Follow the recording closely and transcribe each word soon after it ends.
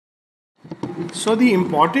So the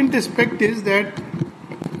important aspect is that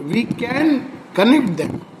we can connect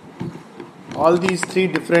them. All these three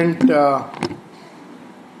different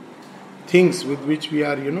things with which we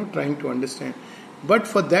are, trying to understand. But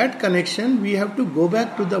for that connection, we have to go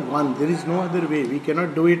back to the one. There is no other way. We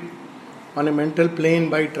cannot do it on a mental plane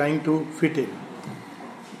by trying to fit in.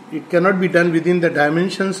 It cannot be done within the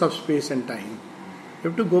dimensions of space and time. You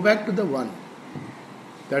have to go back to the one.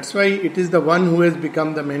 That's why it is the one who has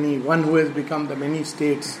become the many, one who has become the many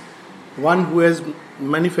states, one who has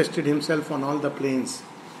manifested himself on all the planes.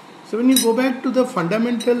 So when you go back to the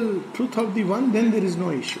fundamental truth of the one, then there is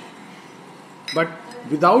no issue. But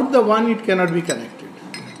without the one, it cannot be connected.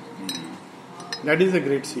 That is a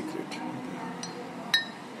great secret.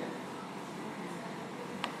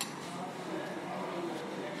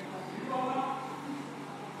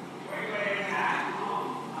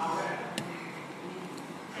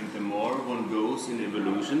 And the more one goes in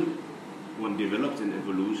evolution, one develops in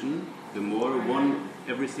evolution, the more one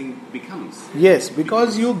everything becomes. Yes,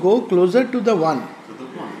 because you go closer to the one. To the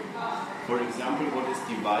one. For example, what is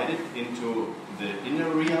divided into the inner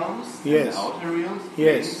realms Yes. and the outer realms,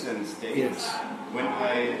 Yes. planes and states. Yes. When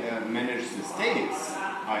I manage the states,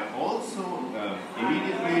 I also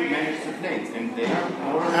immediately manage the planes, and they are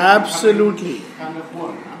more Absolutely. kind of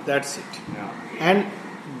one. Huh? That's it. Yeah. And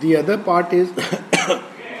the other part is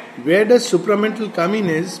where does supramental come in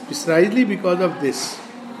is precisely because of this.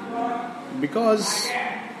 Because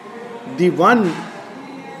the one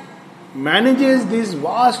manages this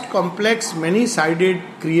vast, complex, many-sided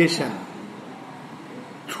creation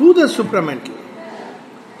through the supramental.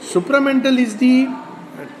 Supramental is the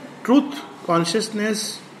truth,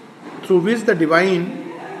 consciousness through which the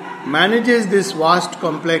divine manages this vast,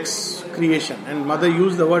 complex creation. And Mother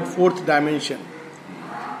used the word fourth dimension.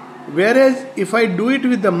 Whereas if I do it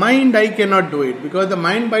with the mind, I cannot do it, because the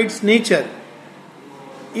mind by its nature,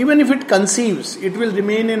 even if it conceives, it will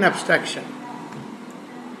remain in abstraction.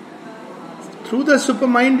 Through the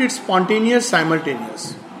supermind, it's spontaneous,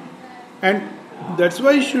 simultaneous. And that's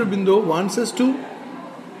why Sri Aurobindo wants us to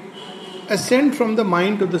ascend from the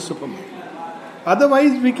mind to the supermind.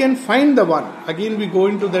 Otherwise, we can find the one. Again, we go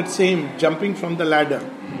into that same jumping from the ladder.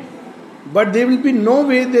 But there will be no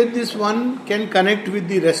way that this one can connect with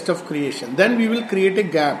the rest of creation. Then we will create a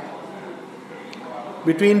gap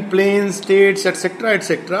between planes, states,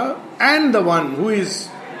 etc., and the one who is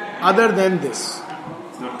other than this.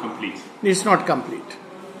 It's not complete. It's not complete.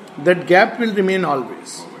 That gap will remain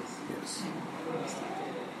always. Yes.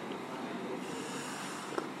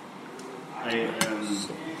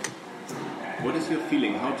 What is your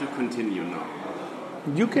feeling? How to continue now?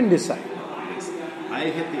 You can decide. Yes. I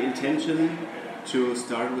had the intention to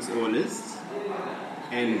start with our list,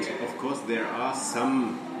 and of course there are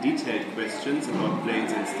some detailed questions about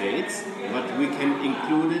planes and states, but we can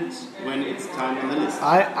include it when it's time on the list.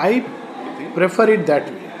 I prefer it that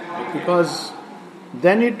way, because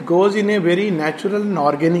then it goes in a very natural and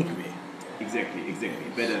organic way. Exactly.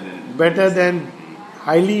 Better than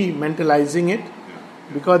highly mentalizing it,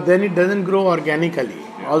 because then it doesn't grow organically.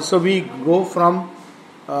 Also, we go from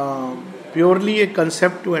purely a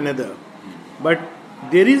concept to another. But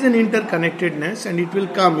there is an interconnectedness, and it will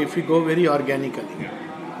come if we go very organically. Yeah,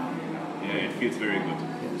 it feels very good.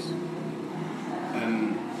 Yes.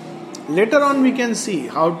 Later on, we can see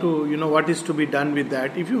how to, what is to be done with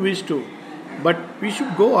that, if you wish to. But we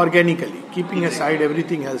should go organically, keeping aside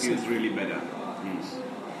everything else. It feels really better.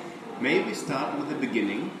 Maybe we start with the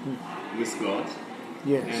beginning, with God.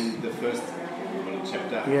 Yes. And the first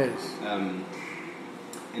chapter. Yes.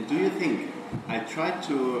 And do you think I tried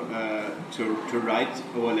to write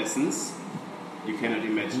our lessons? You cannot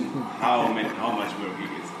imagine how much work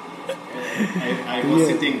it is. I was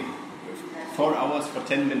sitting 4 hours for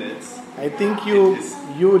 10 minutes. I think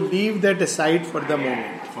you leave that aside for the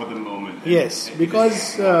moment. For the moment. Yes,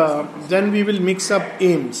 because then we will mix up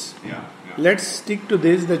aims. Yeah. Let's stick to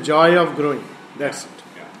this, the joy of growing. That's it.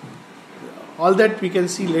 All that we can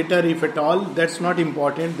see later, if at all. That's not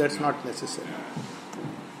important, that's not necessary.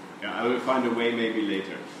 Yeah, I will find a way maybe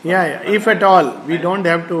later. But if at all. We don't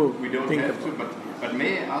have to think about it. But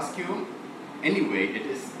may I ask you, anyway, it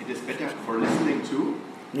is better for listening to.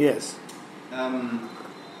 Yes.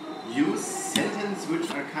 Use sentences which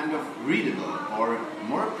are kind of readable or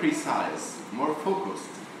more precise, more focused.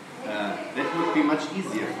 That would be much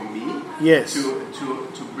easier for me. Yes.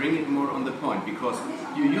 To bring it more on the point, because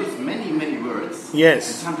you use many words.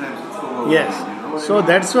 Yes. And sometimes it's overwhelming. Yes. So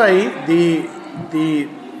that's why the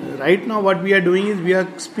right now what we are doing is we are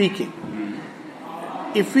speaking.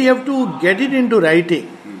 If we have to get it into writing,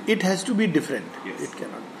 it has to be different. Yes. It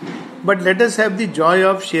cannot. But let us have the joy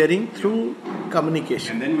of sharing through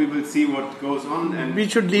communication. And then we will see what goes on. And we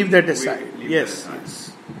should leave that aside. Yes.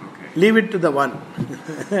 Okay. Leave it to the one.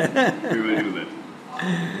 We will do that.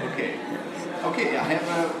 Okay. Okay, I have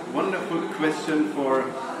a wonderful question for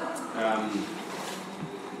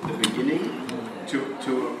the beginning.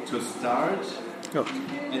 To start at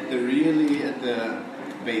the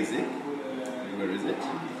basic. Where is it?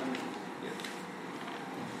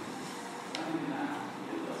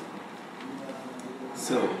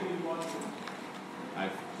 So,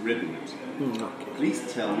 I've written it. Okay.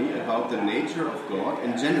 Please tell me about the nature of God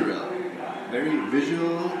in general. Very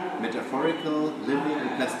visual, metaphorical, living and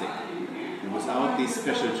plastic. Without these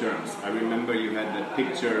special terms. I remember you had that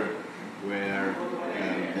picture where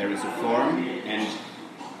there is a form and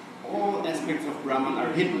all aspects of Brahman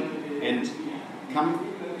are hidden and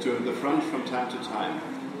come to the front from time to time.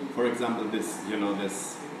 For example, this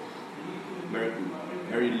very,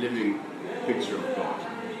 very living picture of God.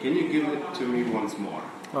 Can you give it to me once more?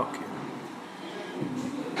 Okay.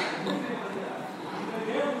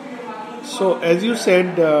 So, as you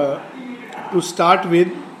said, to start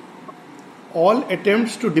with, all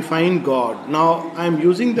attempts to define God. Now, I am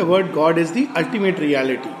using the word God as the ultimate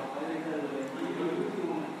reality.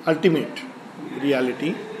 Ultimate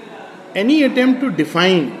reality. Any attempt to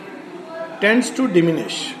define tends to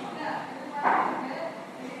diminish.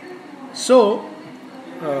 So,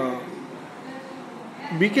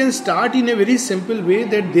 we can start in a very simple way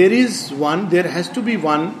that there is one, there has to be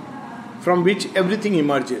one from which everything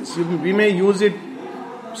emerges. We may use it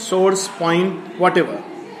source, point, whatever.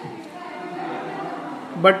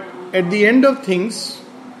 But at the end of things,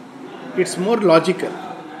 it's more logical,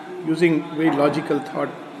 using very logical thought.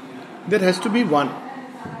 There has to be one,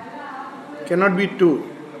 cannot be two.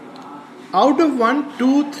 Out of 1,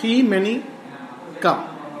 2, 3, many come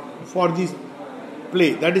for this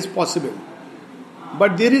play. That is possible.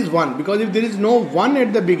 But there is one, because if there is no one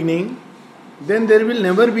at the beginning, then there will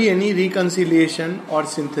never be any reconciliation or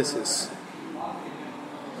synthesis.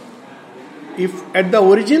 If at the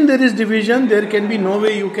origin there is division, there can be no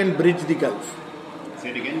way you can bridge the gulf. Say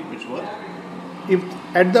it again, which word? If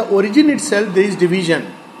at the origin itself there is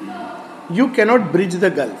division, you cannot bridge the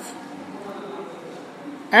gulf.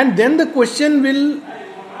 And then the question will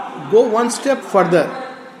go one step further.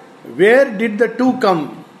 Where did the two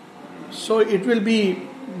come? So it will be,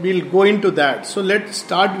 we'll go into that. So let's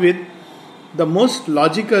start with the most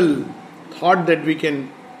logical thought that we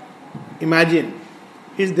can imagine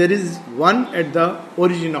is there is one at the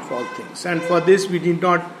origin of all things. And for this we need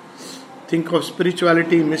not think of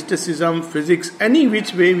spirituality, mysticism, physics, any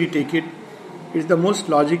which way we take it, is the most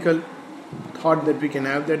logical thought that we can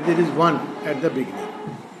have, that there is one at the beginning.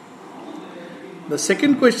 The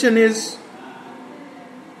second question is,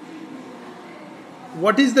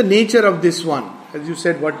 what is the nature of this one? As you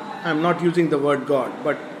said, I am not using the word God,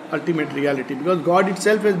 but ultimate reality, because God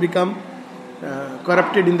itself has become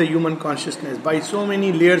corrupted in the human consciousness by so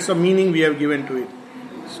many layers of meaning we have given to it.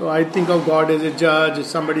 So I think of God as a judge,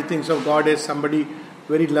 somebody thinks of God as somebody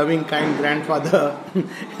very loving, kind grandfather,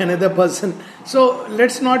 another person. So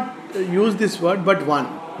let's not use this word, but one.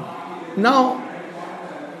 Now,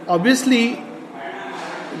 obviously,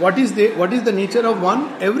 what is the nature of one?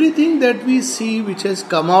 Everything that we see which has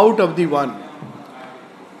come out of the one.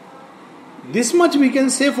 This much we can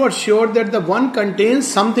say for sure, that the one contains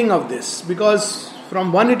something of this, because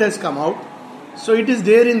from one it has come out. So it is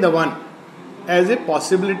there in the one as a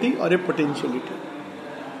possibility or a potentiality.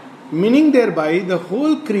 Meaning thereby the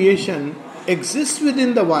whole creation exists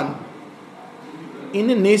within the one in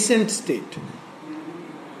a nascent state.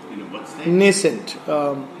 In a what state? Nascent,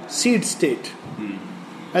 seed state,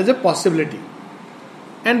 as a possibility.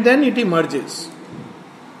 And then it emerges.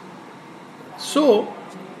 So,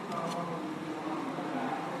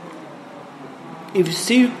 if you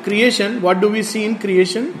see creation, what do we see in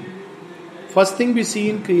creation? First thing we see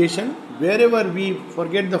in creation, wherever we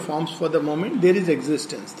forget the forms for the moment, there is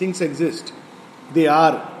existence. Things exist. They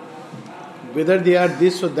are. Whether they are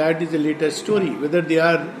this or that is a later story. Whether they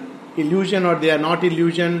are illusion or they are not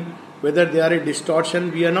illusion, whether they are a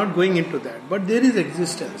distortion, we are not going into that. But there is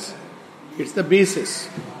existence. It's the basis.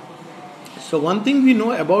 So one thing we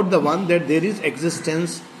know about the one, that there is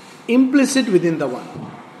existence implicit within the one.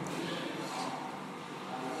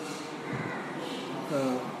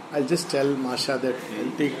 I'll just tell Masha that it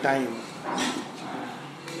will take time.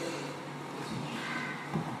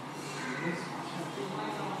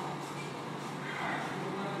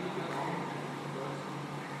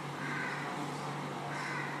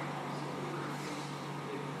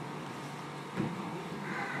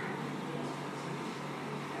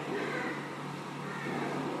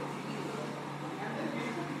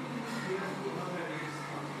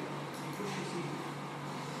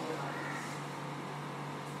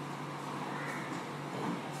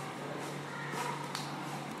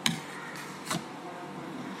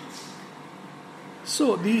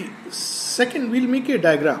 So the second, we'll make a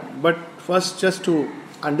diagram, but first just to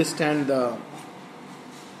understand the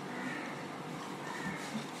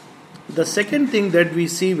second thing that we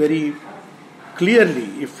see very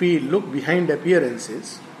clearly if we look behind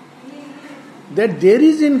appearances, that there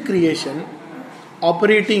is in creation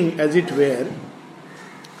operating as it were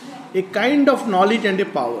a kind of knowledge and a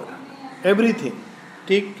power. Everything.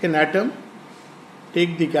 Take an atom,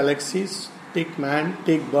 take the galaxies, take man,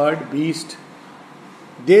 take bird, beast.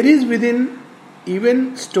 There is within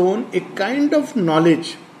even stone a kind of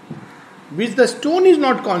knowledge which the stone is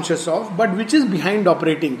not conscious of, but which is behind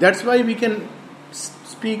operating. That's why we can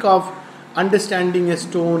speak of understanding a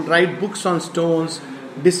stone, write books on stones,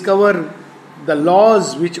 discover the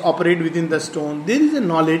laws which operate within the stone. There is a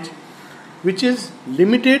knowledge which is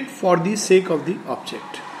limited for the sake of the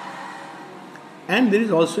object. And there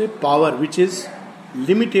is also a power which is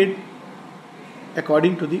limited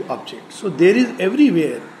according to the object. So there is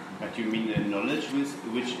everywhere. But you mean a knowledge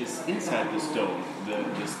which is inside the stone?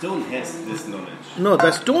 The stone has this knowledge. No,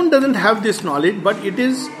 the stone doesn't have this knowledge, but it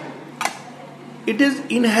is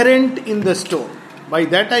inherent in the stone. By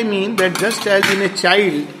that I mean that just as in a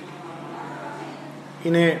child,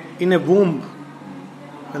 in a womb,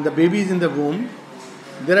 when the baby is in the womb,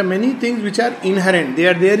 there are many things which are inherent. They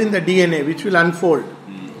are there in the DNA which will unfold.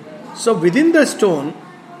 So within the stone,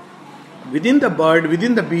 within the bird,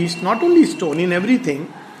 within the beast, not only stone, in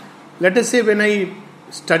everything, let us say when I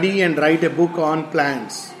study and write a book on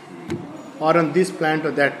plants or on this plant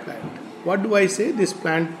or that plant, what do I say? This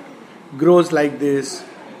plant grows like this.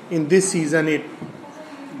 In this season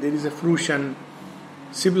there is a fruition.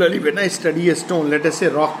 Similarly, when I study a stone, let us say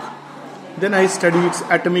rock, then I study its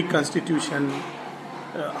atomic constitution,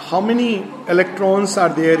 how many electrons are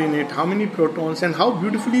there in it, how many protons, and how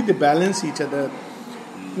beautifully they balance each other.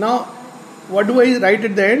 Now, what do I write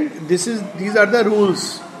at the end? These are the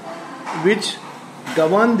rules which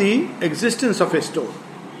govern the existence of a stone,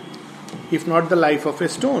 if not the life of a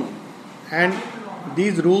stone. And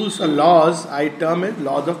these rules or laws I term as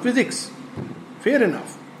laws of physics. Fair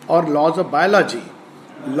enough. Or laws of biology,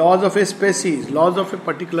 laws of a species, laws of a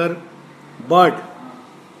particular bird,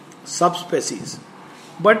 subspecies.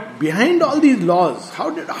 But behind all these laws, how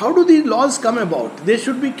do these laws come about? There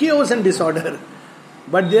should be chaos and disorder.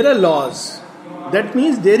 But there are laws. That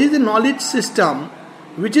means there is a knowledge system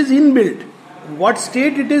which is inbuilt. What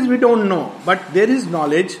state it is, we don't know. But there is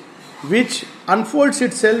knowledge which unfolds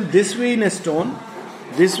itself this way in a stone,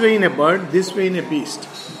 this way in a bird, this way in a beast.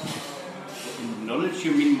 Knowledge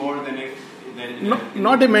you mean more than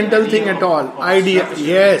not a mental thing at all. Idea,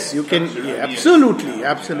 yes, you can, absolutely.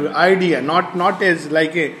 Idea, not as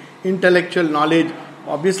like a intellectual knowledge.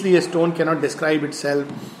 Obviously a stone cannot describe itself.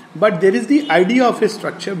 But there is the idea of a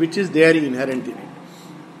structure which is there inherent in it.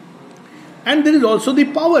 And there is also the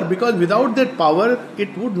power, because without that power,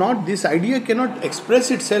 this idea cannot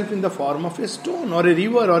express itself in the form of a stone or a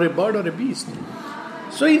river or a bird or a beast.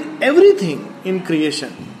 So in everything in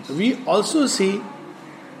creation, we also see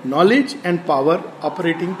knowledge and power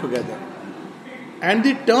operating together. And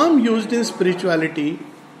the term used in spirituality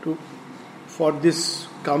for this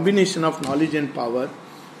combination of knowledge and power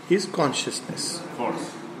is consciousness.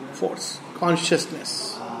 Force.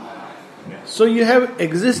 Consciousness. So you have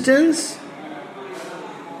existence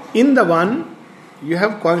in the one, you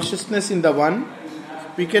have consciousness in the one.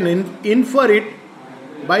 We can infer it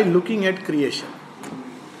by looking at creation.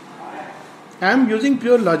 I am using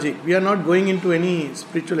pure logic. We are not going into any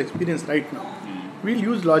spiritual experience right now. We'll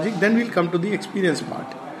use logic, then we'll come to the experience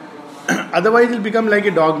part. Otherwise it will become like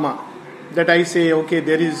a dogma that I say, okay,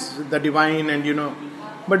 there is the divine and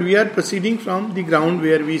but we are proceeding from the ground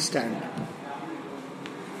where we stand.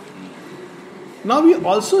 Now we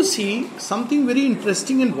also see something very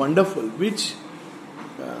interesting and wonderful, which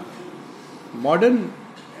modern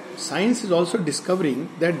science is also discovering,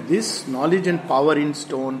 that this knowledge and power in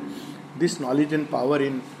stone, this knowledge and power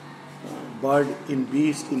in bird, in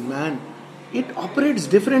beast, in man, it operates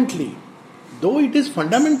differently. Though it is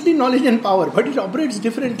fundamentally knowledge and power, but it operates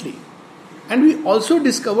differently. And we also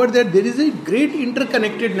discover that there is a great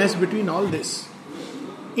interconnectedness between all this.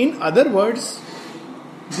 In other words,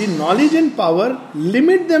 the knowledge and power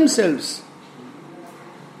limit themselves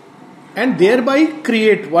and thereby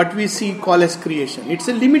create what we call as creation. It's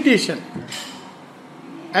a limitation.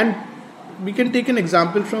 And we can take an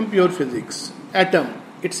example from pure physics. Atom.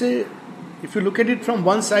 If you look at it from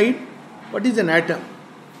one side, what is an atom?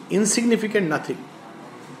 Insignificant, nothing.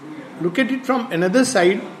 Look at it from another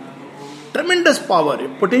side, tremendous power, a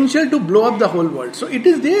potential to blow up the whole world. So it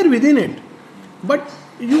is there within it. But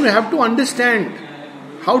you have to understand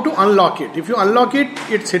how to unlock it. If you unlock it,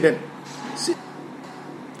 it's hidden. See,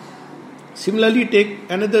 Similarly, take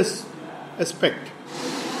another aspect.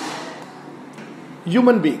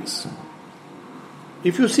 Human beings.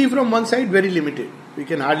 If you see from one side, very limited. We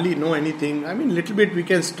can hardly know anything. I mean, little bit we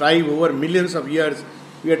can strive over millions of years.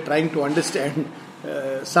 We are trying to understand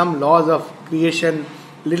some laws of creation,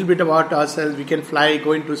 little bit about ourselves. We can fly,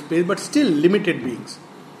 go into space, but still limited beings.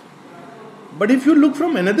 But if you look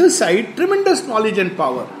from another side, tremendous knowledge and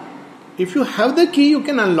power. If you have the key, you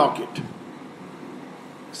can unlock it.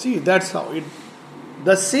 See, that's how it.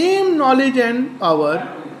 The same knowledge and power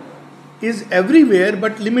is everywhere,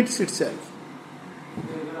 but limits itself.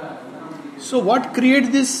 So what creates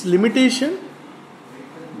this limitation?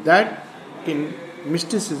 That in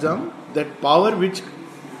mysticism, that power which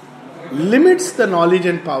limits the knowledge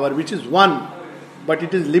and power, which is one, but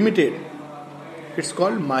it is limited. It's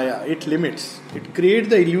called Maya. It limits. It creates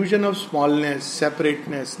the illusion of smallness,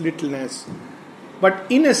 separateness, littleness. But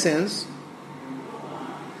in a sense,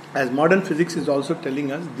 as modern physics is also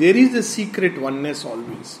telling us, there is a secret oneness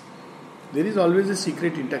always. There is always a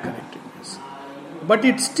secret interconnectedness. But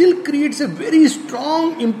it still creates a very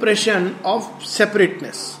strong impression of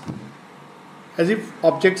separateness. As if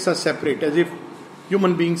objects are separate, as if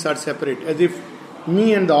human beings are separate, as if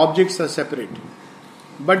me and the objects are separate.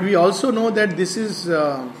 But we also know that this is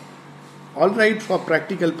all right for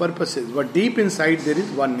practical purposes, but deep inside there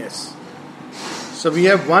is oneness. So we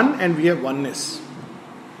have one and we have oneness.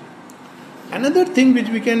 Another thing which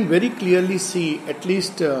we can very clearly see, at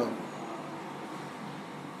least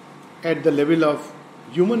at the level of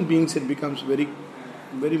human beings, it becomes very,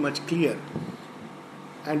 very much clear.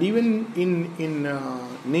 And even in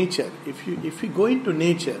nature, if we go into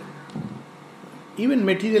nature, even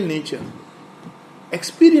material nature,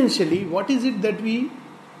 experientially, what is it that we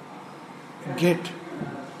get?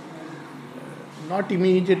 Not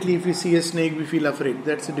immediately, if we see a snake, we feel afraid.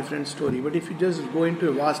 That's a different story. But if you just go into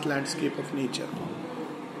a vast landscape of nature,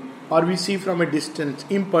 or we see from a distance,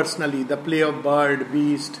 impersonally, the play of bird,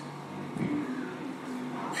 beast,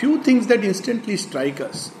 few things that instantly strike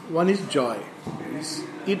us. One is joy.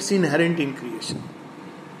 It's inherent in creation.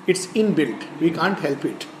 It's inbuilt. We can't help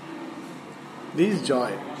it. This is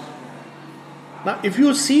joy. Now, if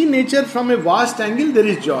you see nature from a vast angle, there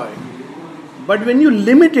is joy. But when you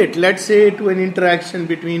limit it, let's say to an interaction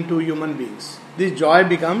between two human beings, this joy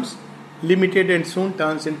becomes limited and soon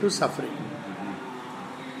turns into suffering.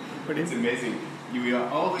 But it's amazing. You are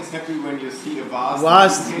always happy when you see a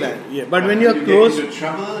vast land. Yeah. But when you are close,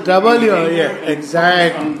 trouble you are,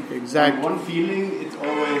 exactly. One feeling, it's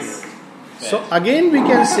always bad. So again we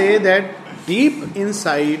can say that deep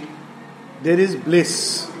inside there is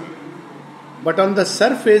bliss. But on the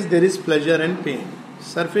surface there is pleasure and pain.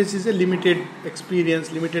 Surface is a limited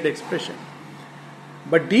experience, limited expression.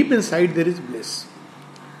 But deep inside there is bliss.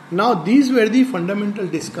 Now these were the fundamental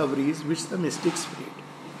discoveries which the mystics made.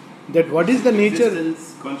 That what is the nature?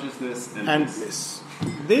 Existence, consciousness and bliss.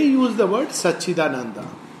 They use the word Satchidananda.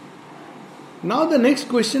 Now the next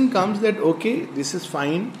question comes that, okay, this is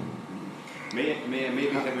fine. May I maybe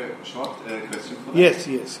have a short question for that?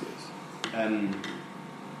 Yes.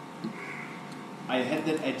 I had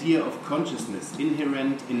that idea of consciousness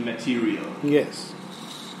inherent in material. Yes.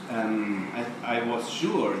 I was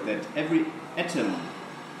sure that every atom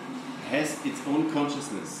has its own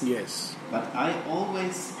consciousness. Yes. But I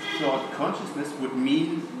always thought consciousness would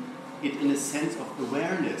mean it in a sense of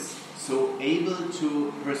awareness, so able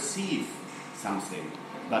to perceive something.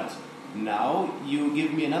 But now you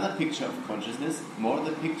give me another picture of consciousness, more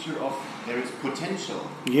the picture of there is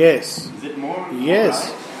potential. Yes. Is it more? Yes.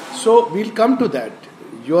 Right? So we'll come to that.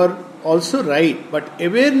 You are also right. But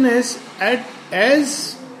awareness,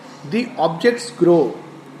 as the objects grow,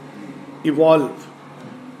 evolve,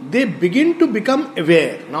 they begin to become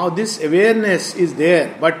aware. Now this awareness is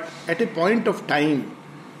there, but at a point of time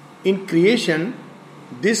in creation,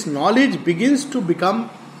 this knowledge begins to become,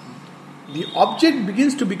 the object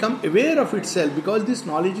begins to become aware of itself because this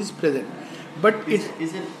knowledge is present. But is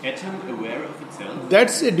an atom aware of itself?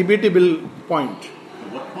 That's a debatable point.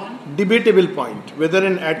 What point? Debatable point, whether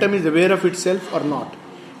an atom is aware of itself or not.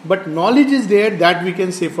 But knowledge is there, that we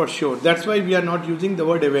can say for sure. That's why we are not using the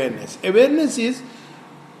word awareness. Awareness is,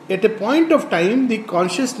 at a point of time, the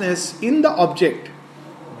consciousness in the object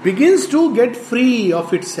begins to get free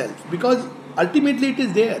of itself, because ultimately it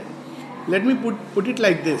is there. Let me put it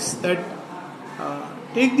like this, that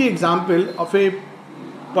take the example of a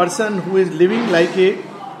person who is living like a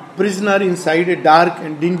prisoner inside a dark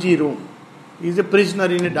and dingy room. He is a prisoner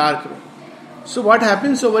in a dark room. So what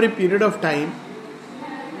happens over a period of time,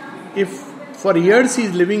 if for years he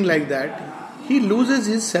is living like that, he loses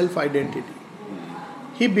his self-identity.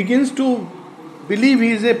 He begins to believe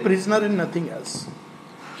he is a prisoner in nothing else.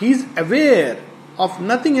 He is aware of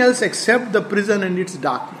nothing else except the prison and its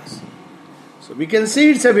darkness. So we can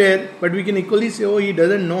say it's aware, but we can equally say, oh, he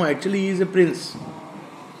doesn't know. Actually, he is a prince.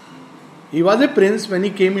 He was a prince when he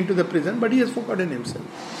came into the prison, but he has forgotten himself.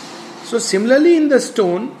 So similarly in the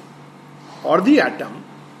stone or the atom,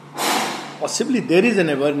 possibly there is an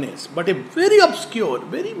awareness, but a very obscure,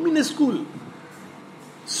 very minuscule.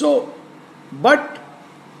 So, but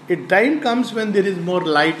a time comes when there is more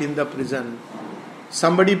light in the prison.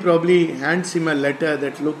 Somebody probably hands him a letter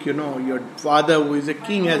that, look, your father who is a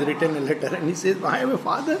king has written a letter, and he says, I am a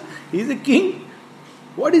father, he is a king.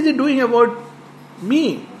 What is he doing about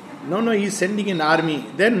me? No, he is sending an army.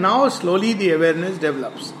 Then now slowly the awareness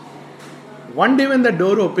develops. One day when the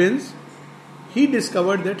door opens, he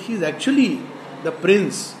discovered that he is actually the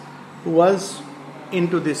prince who was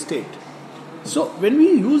into this state. So when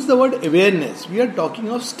we use the word awareness, we are talking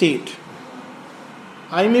of state.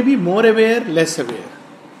 I may be more aware, less aware.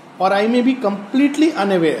 Or I may be completely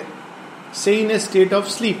unaware, say in a state of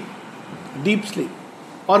sleep, deep sleep,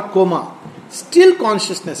 or coma. Still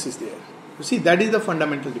consciousness is there. You see, that is the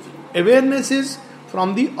fundamental difference. Awareness is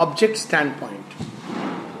from the object standpoint.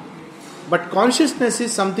 But consciousness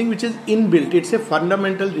is something which is inbuilt. It's a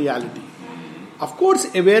fundamental reality. Of course,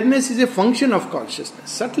 awareness is a function of consciousness.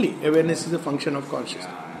 Subtly, awareness is a function of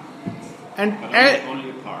consciousness. And only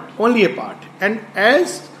a part. Only a part. And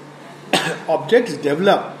as objects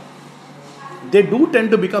develop, they do tend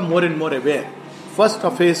to become more and more aware. First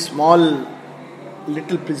of a small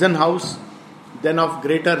little prison house, then of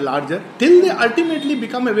greater, larger, till they ultimately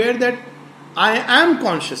become aware that I am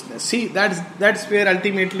consciousness. See, that's where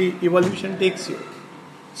ultimately evolution takes you.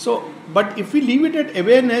 So, but if we leave it at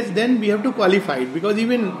awareness, then we have to qualify it, because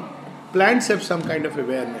even plants have some kind of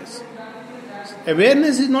awareness.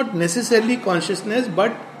 Awareness is not necessarily consciousness,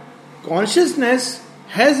 but consciousness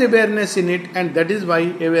has awareness in it, and that is why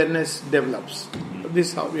awareness develops. This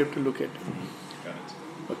is how we have to look at it. Got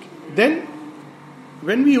it. Okay. Then,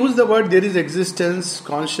 when we use the word there is existence,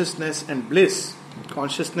 consciousness and bliss,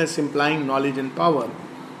 consciousness implying knowledge and power,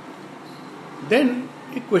 then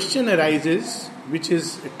a question arises, which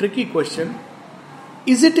is a tricky question.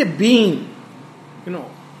 Is it a being?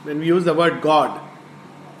 When we use the word God.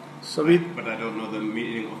 So but I don't know the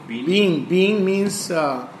meaning of being. Being means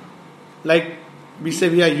like we say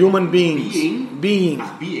we are human beings. Being.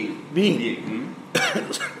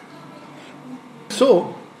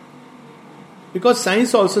 So, because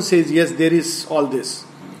science also says, yes, there is all this.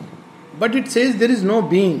 But it says there is no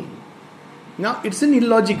being. Now, it's an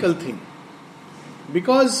illogical thing.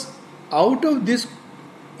 Because out of this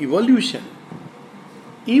evolution,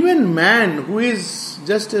 even man, who is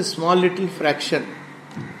just a small little fraction,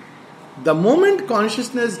 the moment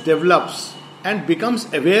consciousness develops and becomes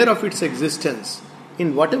aware of its existence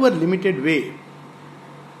in whatever limited way,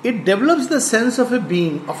 it develops the sense of a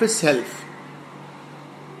being, of a self.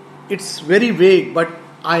 It's very vague, but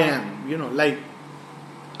I am, like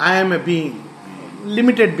I am a being,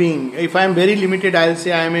 limited being. If I am very limited, I'll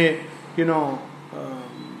say I am a,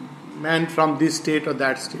 man from this state or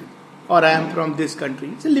that state, or I am from this country.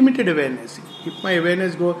 It's a limited awareness. If my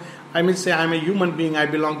awareness goes, I may say I am a human being, I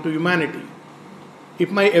belong to humanity. If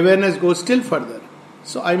my awareness goes still further,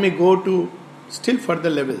 so I may go to still further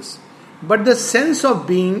levels. But the sense of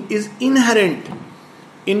being is inherent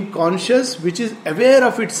in conscious, which is aware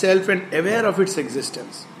of itself and aware of its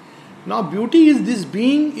existence. Now, beauty is this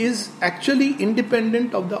being is actually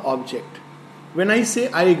independent of the object. When I say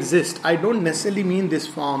I exist, I don't necessarily mean this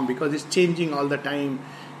form, because it's changing all the time.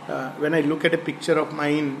 When I look at a picture of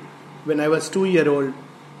mine when I was 2-year-old,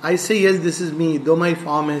 I say, yes, this is me, though my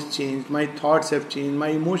form has changed, my thoughts have changed, my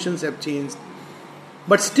emotions have changed.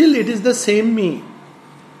 But still it is the same me.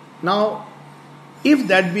 Now, if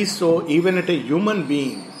that be so, even at a human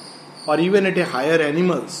being, or even at a higher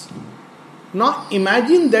animals, now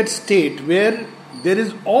imagine that state where there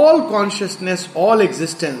is all consciousness, all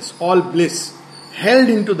existence, all bliss held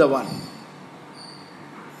into the one.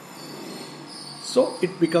 So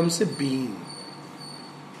it becomes a being.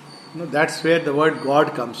 That's where the word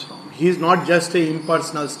God comes from. He is not just an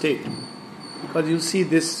impersonal state. Because you see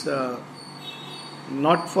this,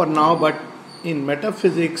 not for now, but in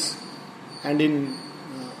metaphysics and in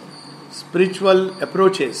spiritual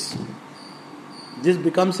approaches, this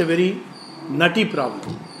becomes a very nutty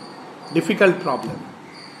problem, difficult problem.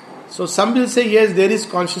 So some will say, yes, there is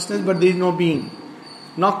consciousness, but there is no being.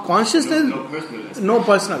 Now consciousness, no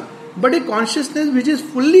personal, but a consciousness which is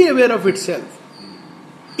fully aware of itself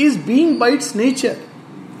is being by its nature.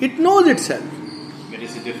 It knows itself. That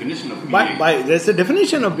is the definition of being. That's the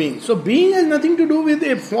definition of being. So being has nothing to do with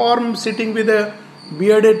a form sitting with a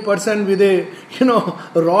bearded person with a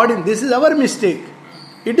rod. This is our mistake.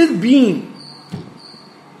 It is being.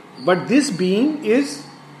 But this being is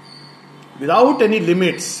without any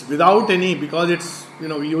limits, because it's,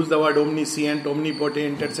 we use the word omniscient,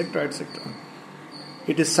 omnipotent, etc., etc.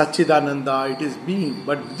 It is Satchidananda, it is being.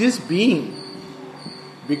 But this being,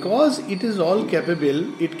 because it is all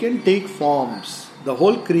capable, it can take forms. The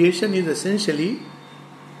whole creation is essentially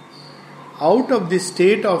out of this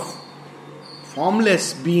state of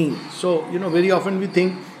formless being. So, very often we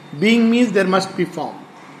think being means there must be form.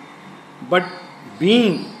 But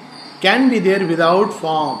being can be there without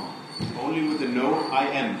form. Only with the no I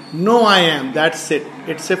am. No I am, that's it.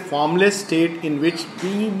 It's a formless state in which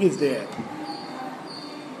being is there.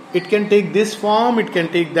 It can take this form, it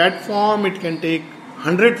can take that form, it can take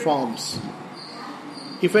 100 forms.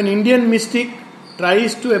 If an Indian mystic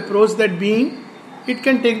tries to approach that being, it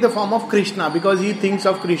can take the form of Krishna because he thinks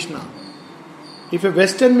of Krishna. If a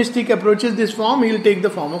Western mystic approaches this form, he will take the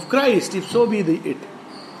form of Christ, if so be it.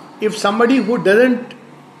 If somebody who doesn't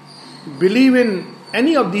believe in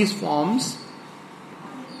any of these forms,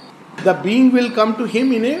 the being will come to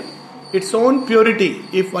him in its own purity,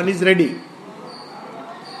 if one is ready.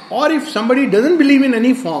 Or if somebody doesn't believe in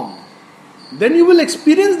any form, then you will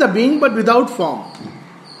experience the being but without form.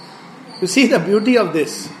 You see the beauty of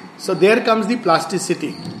this. So there comes the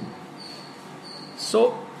plasticity.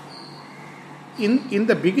 So in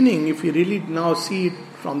the beginning, if you really now see it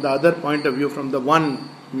from the other point of view, from the one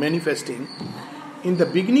manifesting, in the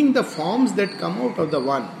beginning the forms that come out of the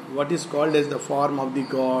one, what is called as the form of the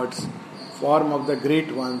gods, form of the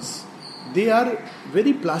great ones, they are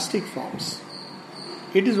very plastic forms.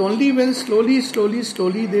 It is only when slowly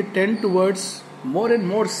they tend towards more and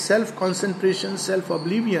more self-concentration,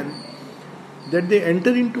 self-oblivion, that they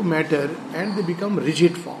enter into matter and they become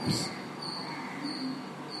rigid forms.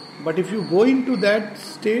 But if you go into that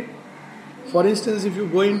state, for instance, if you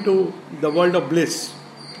go into the world of bliss,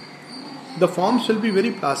 the forms will be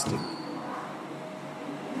very plastic.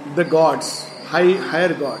 The gods,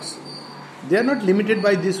 higher gods, they are not limited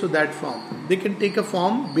by this or that form. They can take a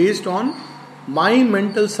form based on my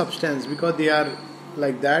mental substance, because they are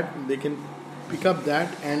like that. They can pick up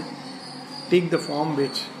that and take the form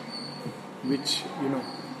which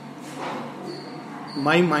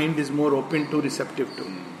my mind is more open to, receptive to.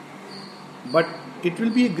 But it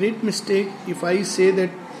will be a great mistake if I say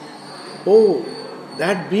that, oh,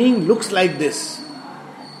 that being looks like this.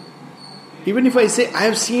 Even if I say I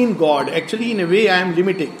have seen God, actually in a way I am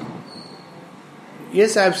limiting.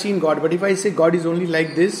 Yes, I have seen God, but if I say God is only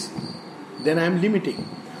like this, then I am limiting.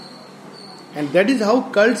 And that is how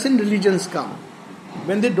cults and religions come.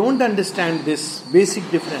 When they don't understand this basic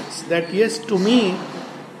difference, that yes, to me,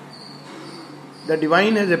 the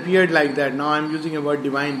divine has appeared like that. Now I am using a word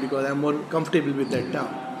divine because I am more comfortable with that term.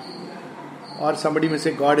 Or somebody may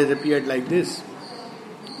say God has appeared like this.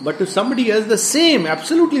 But to somebody else, the same,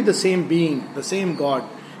 absolutely the same being, the same God,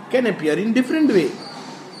 can appear in different way.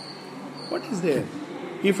 What is there?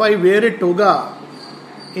 If I wear a toga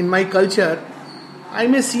in my culture, I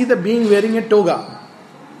may see the being wearing a toga.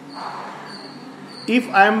 If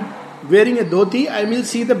I am wearing a dhoti, I will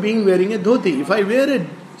see the being wearing a dhoti. If I wear a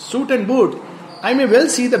suit and boot, I may well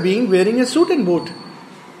see the being wearing a suit and boot.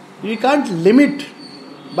 We can't limit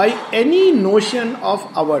by any notion of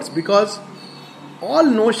ours, because all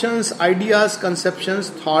notions, ideas, conceptions,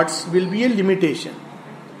 thoughts will be a limitation.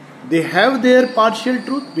 They have their partial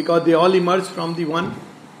truth because they all emerge from the one,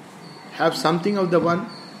 have something of the one,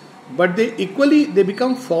 but they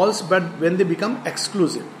become false but when they become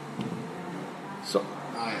exclusive. So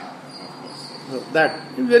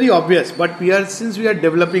that is very obvious, but since we are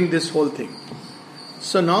developing this whole thing.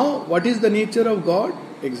 So now, what is the nature of God?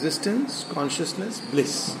 Existence, consciousness,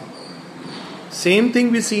 bliss. Same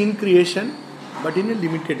thing we see in creation, but in a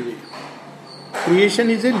limited way. Creation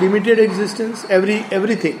is a limited existence,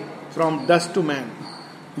 everything from dust to man.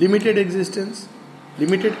 Limited existence,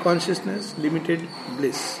 limited consciousness, limited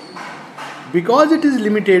bliss. Because it is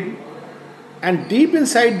limited and deep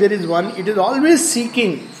inside there is one, it is always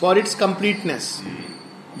seeking for its completeness.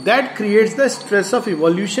 That creates the stress of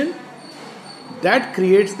evolution, that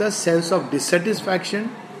creates the sense of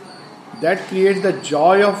dissatisfaction, that creates the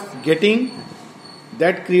joy of getting,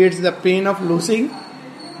 that creates the pain of losing,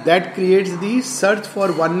 that creates the search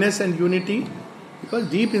for oneness and unity, because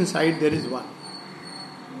deep inside there is one.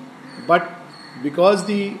 But because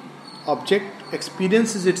the object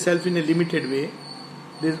experiences itself in a limited way,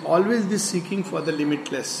 there is always this seeking for the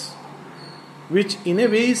limitless, which in a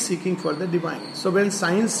way is seeking for the divine. So when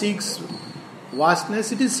science seeks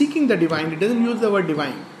vastness, it is seeking the divine. It doesn't use the word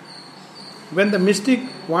divine. When the mystic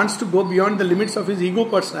wants to go beyond the limits of his ego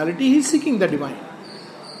personality, he is seeking the divine.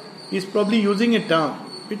 He is probably using a term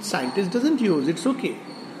which scientist doesn't use. It's okay.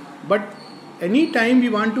 But any time we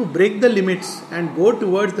want to break the limits and go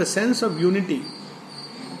towards the sense of unity,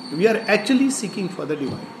 we are actually seeking for the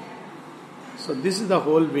divine. So this is the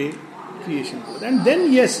whole way creation goes. And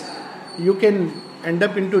then yes, you can end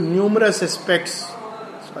up into numerous aspects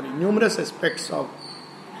of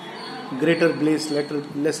greater bliss,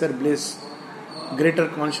 lesser bliss, greater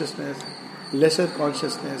consciousness, lesser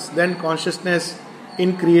consciousness. Then consciousness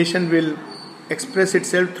in creation will express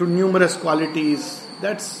itself through numerous qualities.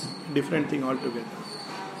 That's a different thing altogether.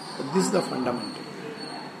 But this is the fundamental.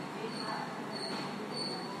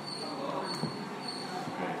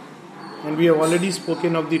 And we have already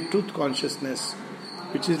spoken of the truth consciousness,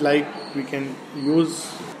 which is like we can use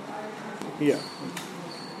here.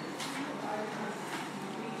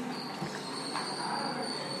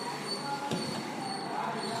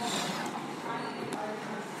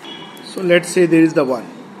 So let's say there is the one.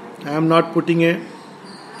 I am not putting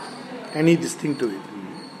any this thing to it.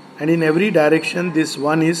 And in every direction this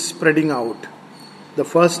one is spreading out. The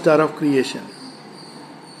first star of creation.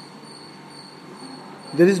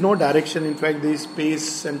 There is no direction, in fact there is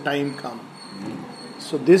space and time come.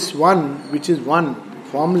 So this one, which is one,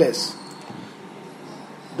 formless,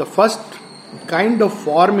 the first kind of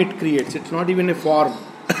form it creates, it's not even a form,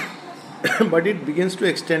 but it begins to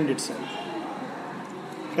extend itself.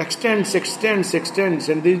 Extends,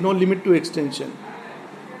 and there is no limit to extension.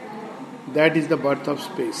 That is the birth of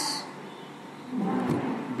space.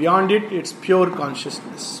 Beyond it, it's pure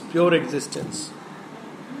consciousness, pure existence,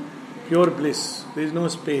 pure bliss. There is no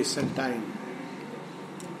space and time.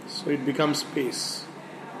 So it becomes space.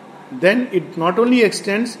 Then it not only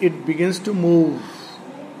extends, it begins to move.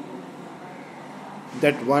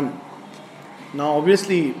 That one. Now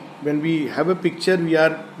obviously, when we have a picture, we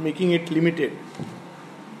are making it limited.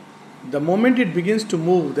 The moment it begins to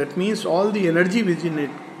move, that means all the energy within it,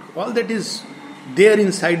 all that is there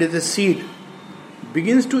inside as a seed,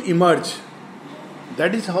 begins to emerge.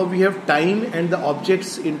 That is how we have time and the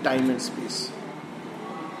objects in time and space.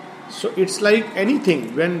 So it's like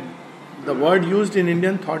anything. When the word used in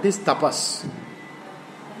Indian thought is tapas.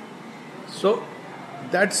 So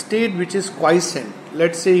that state which is quiescent.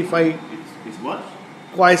 Let's say if I... It's what?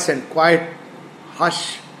 Quiescent, quiet,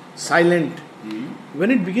 hush, silent.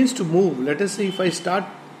 When it begins to move, let us say if I start,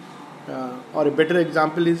 or a better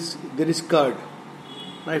example is, there is curd.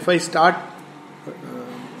 Now if I start,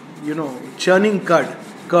 churning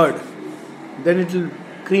curd, then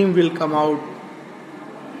cream will come out,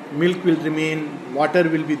 milk will remain, water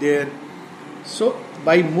will be there. So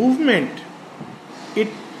by movement, it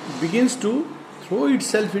begins to throw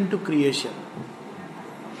itself into creation.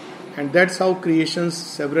 And that's how creation's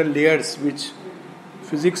several layers, which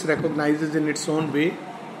physics recognizes in its own way,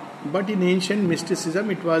 but in ancient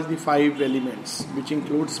mysticism it was the 5 elements, which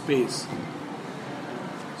include space.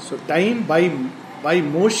 So time by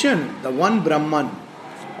motion, the one Brahman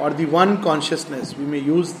or the one consciousness, we may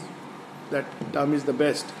use that term is the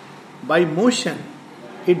best. By motion,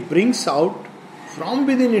 it brings out from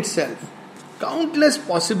within itself countless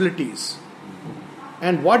possibilities.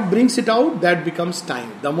 And what brings it out? That becomes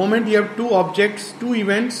time. The moment you have 2 objects, 2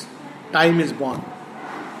 events, time is born.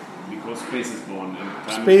 Because space is born. And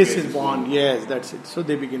time Space is born, yes, that's it. So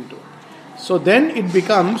they begin to. So then it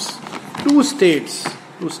becomes 2 states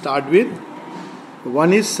to start with.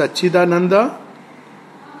 One is Satchidananda,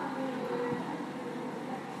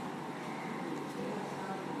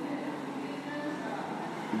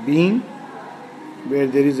 being, where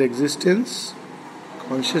there is existence,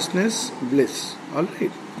 consciousness, bliss.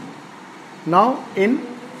 Alright. Now in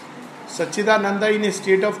Satchidananda, in a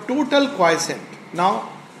state of total quiescent. Now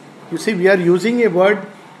you see, we are using a word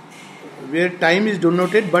where time is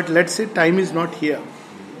denoted, but let's say time is not here.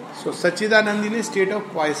 So Satchidananda in a state of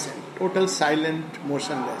quiescent, total silent,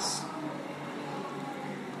 motionless.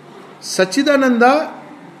 Satchidananda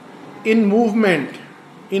in movement,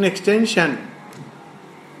 in extension.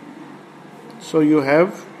 So you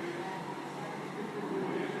have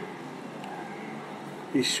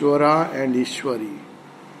Ishvara and Ishwari.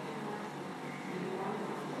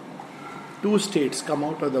 2 states come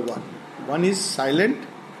out of the one. One is silent,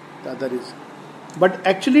 the other is. But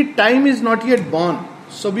actually time is not yet born.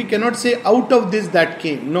 So we cannot say out of this that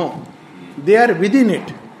came. No. They are within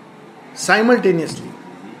it. Simultaneously.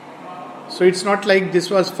 So it's not like this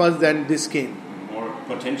was first then this came. Or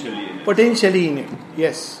potentially in it. Potentially in it.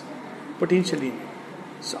 Yes. Potentially in it.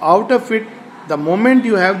 So out of it, the moment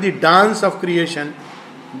you have the dance of creation,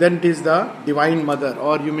 Then it is the Divine Mother,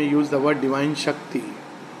 or you may use the word Divine Shakti.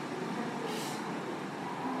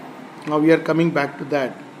 Now we are coming back to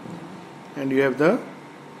that. And you have the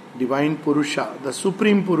Divine Purusha, the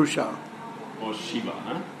Supreme Purusha. Or Shiva,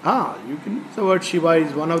 huh? You can use the word Shiva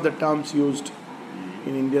is one of the terms used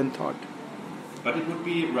in Indian thought. But it would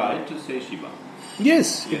be right to say Shiva.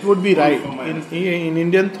 Yes, it would be right. In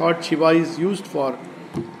Indian thought, Shiva is used for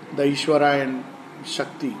the Ishvara and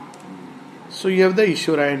Shakti. So you have the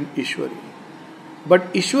Ishvara and Ishwari.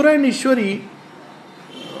 But Ishvara and Ishwari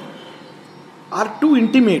are too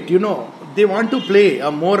intimate, They want to play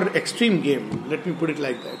a more extreme game. Let me put it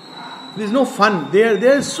like that. There is no fun. They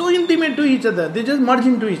are so intimate to each other. They just merge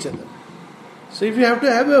into each other. So if you have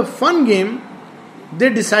to have a fun game, they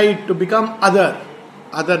decide to become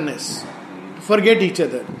otherness. Forget each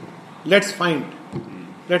other. Let's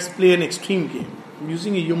play an extreme game. I'm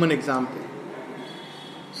using a human example.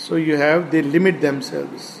 So they limit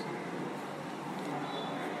themselves.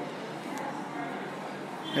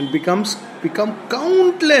 And become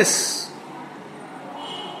countless.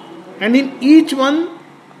 And in each one,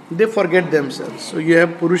 they forget themselves. So you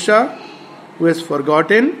have Purusha, who has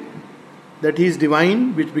forgotten that he is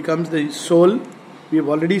divine, which becomes the soul. We have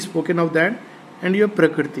already spoken of that. And you have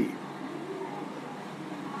Prakriti.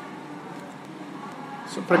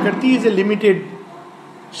 So Prakriti is a limited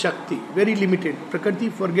Shakti, very limited. Prakriti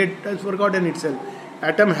has forgotten itself.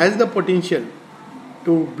 Atom has the potential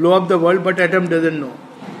to blow up the world, but atom doesn't know.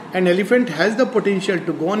 An elephant has the potential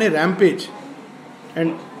to go on a rampage,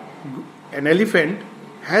 and an elephant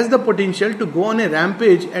has the potential to go on a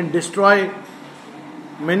rampage and destroy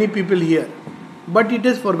many people here, but it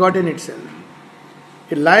has forgotten itself.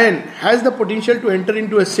 A lion has the potential to enter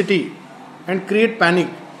into a city and create panic,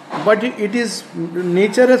 but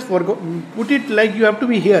nature has put it like you have to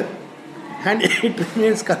be here, and it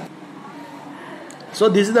remains calm. So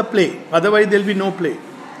this is the play, otherwise there will be no play.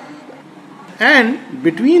 And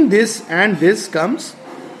between this and this comes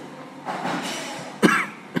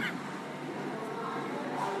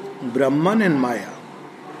Brahman and Maya.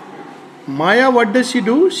 Maya, what does she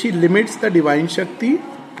do? She limits the divine Shakti,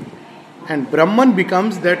 and Brahman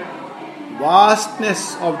becomes that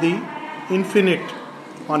vastness of the infinite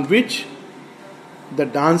on which the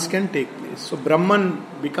dance can take place. So Brahman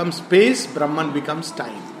becomes space, Brahman becomes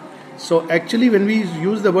time. So actually when we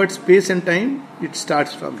use the word space and time, it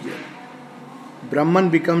starts from here. Brahman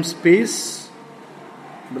becomes space,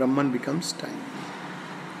 Brahman becomes time.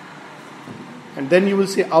 And then you will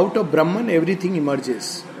say out of Brahman everything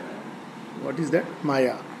emerges. What is that?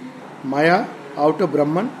 Maya. Maya out of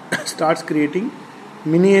Brahman starts creating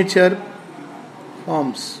miniature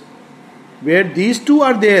forms where these two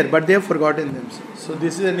are there but they have forgotten themselves. So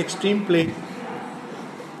this is an extreme play.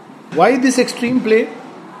 Why this extreme play?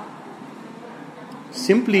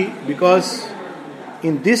 Simply because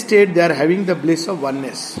in this state they are having the bliss of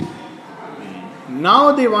oneness.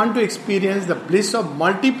 Now they want to experience the bliss of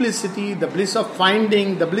multiplicity, the bliss of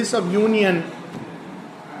finding, the bliss of union.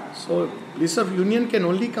 So bliss of union can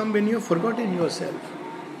only come when you have forgotten yourself.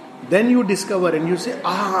 Then you discover and you say,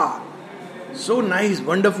 so nice,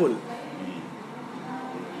 wonderful.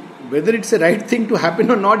 Whether it's a right thing to happen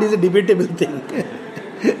or not is a debatable thing.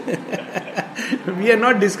 We are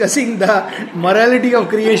not discussing the morality of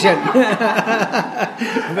creation.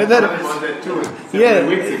 Whether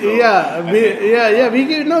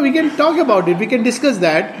we can talk about it. We can discuss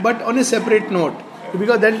that, but on a separate note,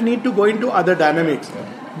 because that will need to go into other dynamics.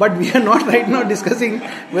 But we are not right now discussing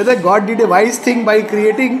whether God did a wise thing by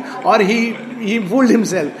creating or he fooled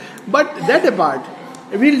himself. But that apart,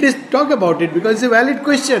 we'll talk about it because it's a valid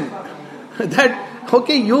question. That,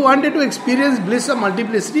 okay, you wanted to experience bliss of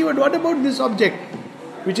multiplicity, but what about this object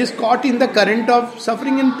which is caught in the current of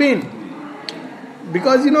suffering and pain?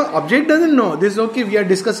 Because, object doesn't know. This is okay, we are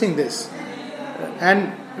discussing this.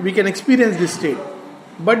 And we can experience this state.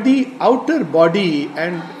 But the outer body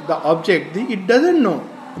and the object, it doesn't know.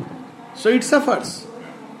 So it suffers.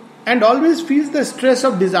 And always feels the stress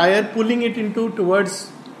of desire, pulling it towards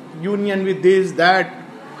union with this, that,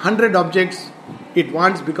 100 objects it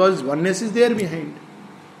wants, because oneness is there behind.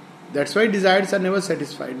 That's why desires are never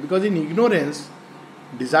satisfied. Because in ignorance,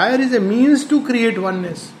 desire is a means to create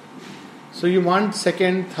oneness. So you want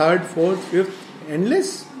second, third, fourth, fifth,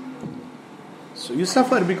 endless. So you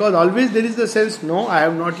suffer because always there is the sense, no, I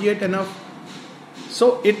have not yet enough.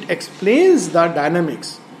 So it explains the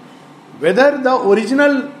dynamics. Whether the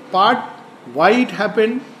original part, why it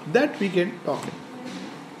happened, that we can talk about.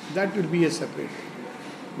 That will be a separate thing.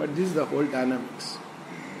 But this is the whole dynamics.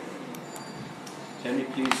 Tell me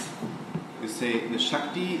please, you say the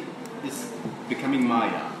Shakti is becoming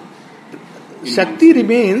Maya. Shakti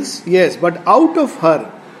remains, yes, but out of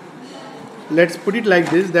her. Let's put it like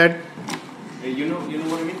this: that You know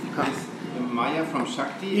what I mean? It's Maya from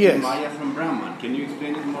Shakti Yes. and Maya from Brahman. Can you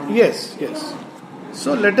explain it more? yes.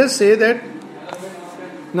 So let us say that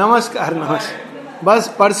Namaskar. Bas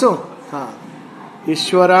parso.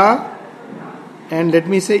 Ishwara and let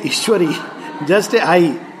me say Ishwari, just a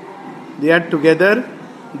I. They are together.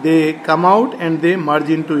 They come out and they merge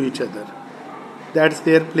into each other. That's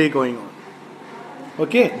their play going on.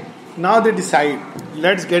 Okay. Now they decide.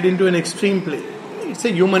 Let's get into an extreme play. It's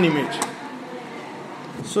a human image.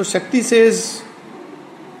 So Shakti says,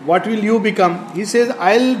 what will you become? He says,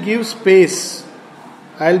 I'll give space.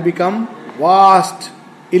 I'll become vast,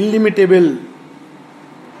 illimitable,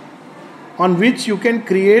 on which you can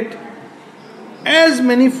create as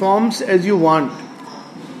many forms as you want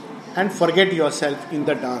and forget yourself in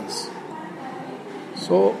the dance.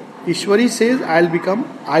 So Ishwari says, I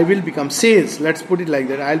will become, says, let's put it like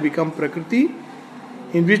that, I'll become Prakriti,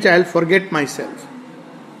 in which I'll forget myself.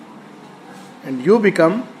 And you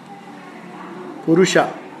become Purusha,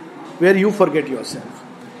 where you forget yourself.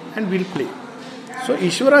 And we'll play. So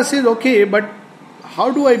Ishvara says, okay, but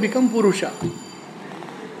how do I become Purusha?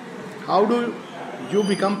 How do you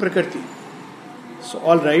become Prakriti? So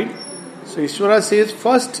alright. So Ishvara says,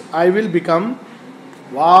 first I will become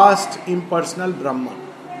vast impersonal Brahman.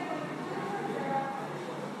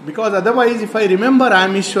 Because otherwise, if I remember I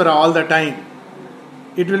am Ishvara all the time,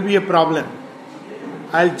 it will be a problem.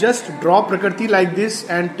 I'll just draw Prakriti like this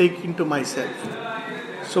and take into myself.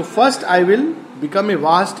 So first I will become a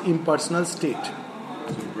vast impersonal state.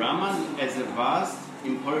 So Brahman as a vast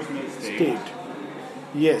impersonal state.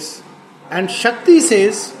 Yes. And Shakti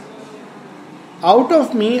says, out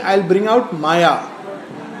of me I'll bring out Maya,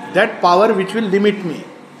 that power which will limit me.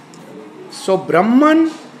 So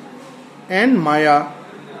Brahman and Maya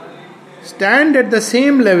stand at the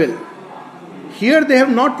same level. Here they have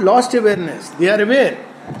not lost awareness. They are aware.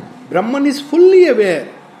 Brahman is fully aware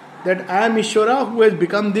that I am Ishvara who has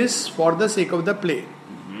become this for the sake of the play.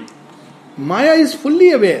 Maya is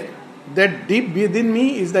fully aware that deep within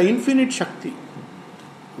me is the infinite Shakti.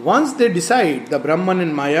 Once they decide, the Brahman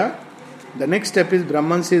and Maya, the next step is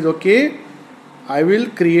Brahman says, okay, I will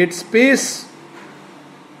create space.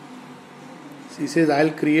 She says, I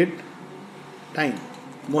will create time,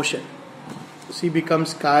 motion. She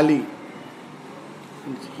becomes Kali.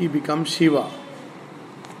 He becomes Shiva.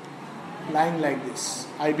 Lying like this.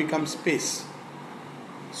 I become space.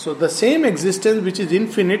 So the same existence which is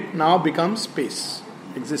infinite now becomes space,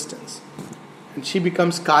 existence. And she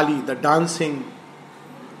becomes Kali, the dancing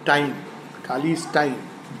time. Kali is time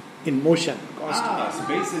in motion.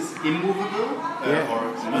 Space is immovable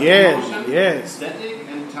or not Yes, in motion, yes. static,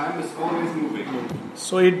 and time is always moving.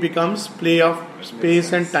 So it becomes play of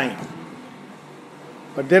space and time.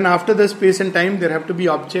 But then after the space and time, there have to be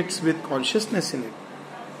objects with consciousness in it.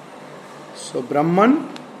 So Brahman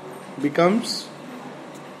becomes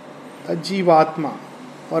a Jivatma,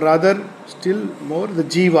 or rather still more the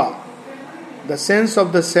Jiva, the sense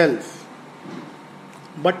of the self,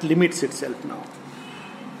 but limits itself now.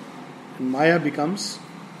 And Maya becomes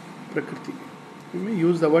Prakriti. We may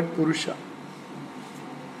use the word Purusha.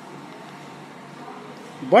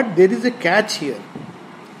 But there is a catch here.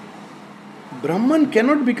 Brahman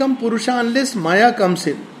cannot become Purusha unless Maya comes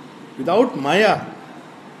in. Without Maya,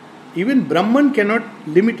 even Brahman cannot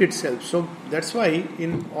limit itself. So that's why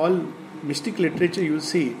in all mystic literature you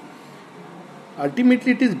see,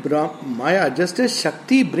 ultimately it is Maya, just as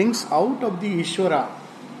Shakti brings out of the Ishvara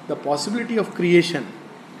the possibility of creation.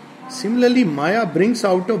 Similarly, Maya brings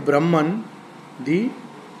out of Brahman the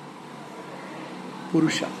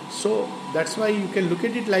Purusha. So that's why you can look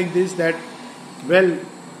at it like this, that, well,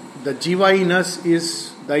 the Jiva in us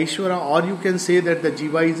is the Ishvara, or you can say that the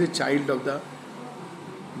Jiva is a child of the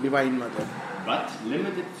Divine Mother. But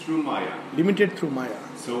limited through Maya. Limited through Maya.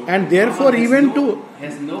 So and therefore even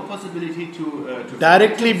has no possibility to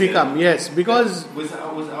directly become, yes, because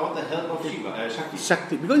without the help of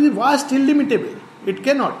Shakti, because it was still limitable. It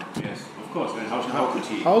cannot. Yes, of course. And how could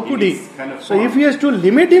he? How could he? Kind of so if he has to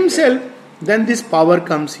limit himself, then this power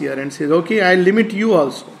comes here and says, okay, I'll limit you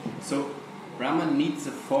also. So Brahman needs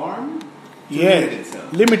a form to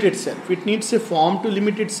limit itself. It needs a form to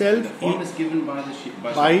limit itself. The form is given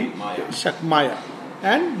by Maya,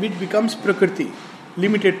 and which becomes Prakriti,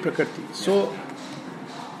 limited Prakriti. So,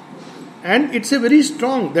 and it's a very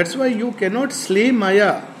strong. That's why you cannot slay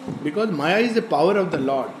Maya, because Maya is the power of the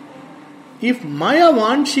Lord. If Maya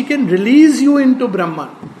wants, she can release you into Brahman.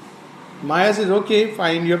 Maya says, okay,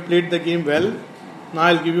 fine, you have played the game well. Now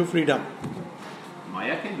I'll give you freedom.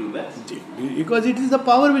 Maya can do that. Because it is the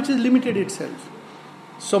power which is limited itself.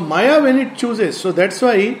 So Maya, when it chooses, so that's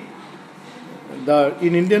why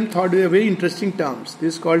in Indian thought we have very interesting terms.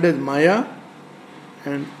 This is called as Maya,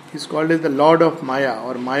 and is called as the Lord of Maya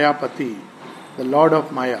or Mayapati, the Lord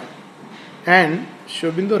of Maya. And Sri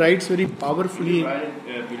Aurobindo writes very powerfully.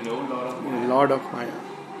 Right below Lord of Maya. Lord of Maya.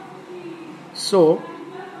 So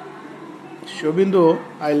Sri Aurobindo,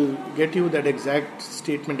 I'll get you that exact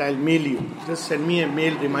statement. I'll mail you. Just send me a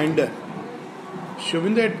mail reminder. Sri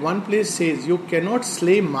Aurobindo at one place says, you cannot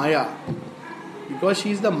slay Maya because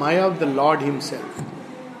she is the Maya of the Lord Himself.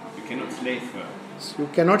 You cannot slay her. So you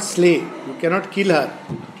cannot slay. You cannot kill her.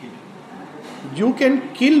 You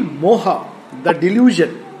can kill Moha, the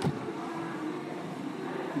delusion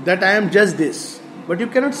that I am just this. But you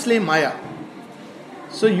cannot slay Maya.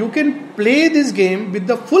 So you can play this game with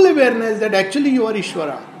the full awareness that actually you are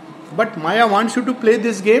Ishvara. But Maya wants you to play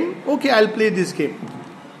this game. Okay, I'll play this game.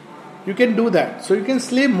 You can do that. So you can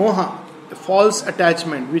slay Moha, the false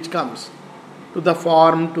attachment which comes to the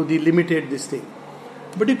form, to the limited this thing.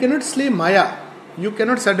 But you cannot slay Maya. You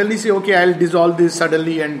cannot suddenly say, okay, I'll dissolve this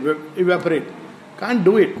suddenly and evaporate. Can't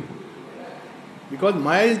do it. Because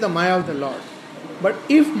Maya is the Maya of the Lord. But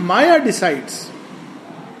if Maya decides,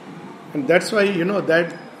 and that's why,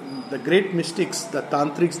 that the great mystics, the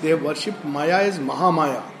tantrics, they have worshipped Maya as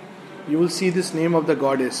Mahamaya. You will see this name of the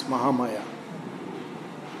goddess, Mahamaya.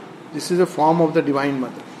 This is a form of the Divine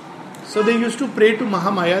Mother. So they used to pray to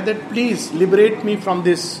Mahamaya that please liberate me from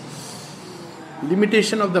this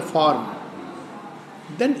limitation of the form.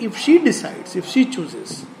 Then if she decides, if she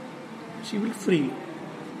chooses, she will free you.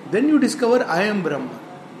 Then you discover I am Brahman.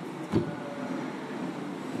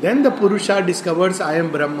 Then the Purusha discovers I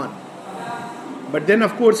am Brahman. But then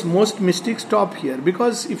of course most mystics stop here,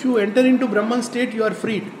 because if you enter into Brahman state you are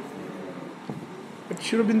freed. But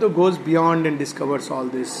Sri Aurobindo goes beyond and discovers all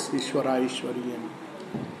this Ishvara, Ishwari, and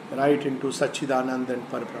right into Sachidanand and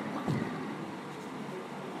Parabrahma.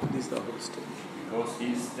 This is the whole stage. Because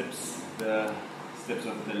he steps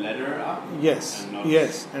of the ladder up.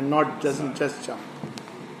 Yes, and not doesn't just jump.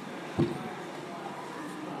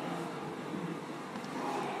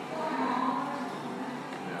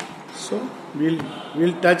 So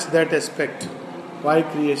we'll touch that aspect. Why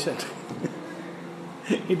creation?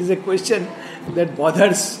 It is a question that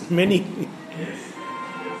bothers many.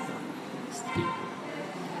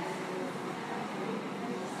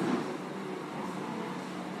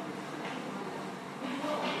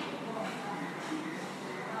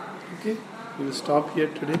 Okay, we'll stop here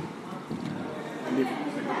today. It's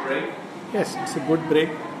a good break. Yes, it's a good break.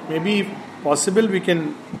 Maybe if possible we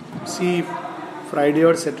can see if Friday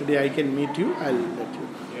or Saturday I can meet you. I'll let you know.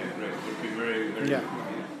 Yeah, great. It would be very, very Yeah.